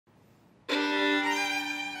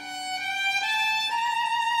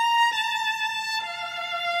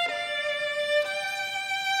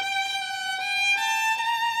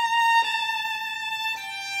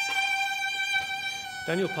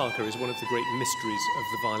Daniel Parker is one of the great mysteries of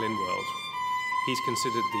the violin world. He's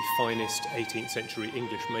considered the finest 18th century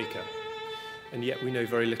English maker, and yet we know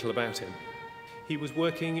very little about him. He was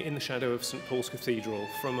working in the shadow of St Paul's Cathedral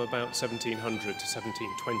from about 1700 to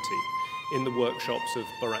 1720 in the workshops of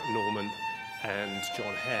Barak Norman and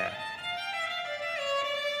John Hare.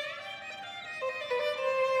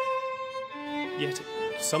 Yet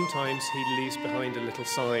sometimes he leaves behind a little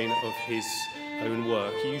sign of his own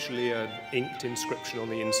work, usually an inked inscription on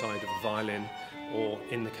the inside of a violin, or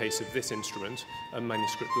in the case of this instrument, a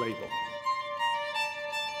manuscript label.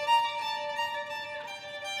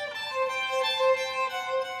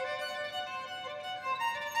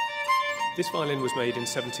 This violin was made in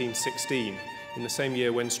 1716, in the same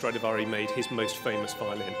year when Stradivari made his most famous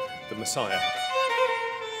violin, the Messiah.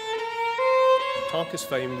 Parker's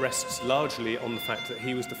fame rests largely on the fact that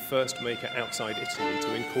he was the first maker outside Italy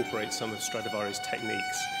to incorporate some of Stradivari's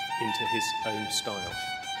techniques into his own style.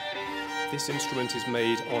 This instrument is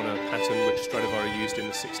made on a pattern which Stradivari used in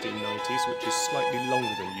the 1690s, which is slightly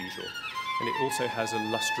longer than usual, and it also has a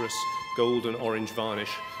lustrous gold and orange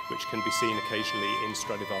varnish which can be seen occasionally in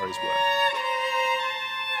Stradivari's work.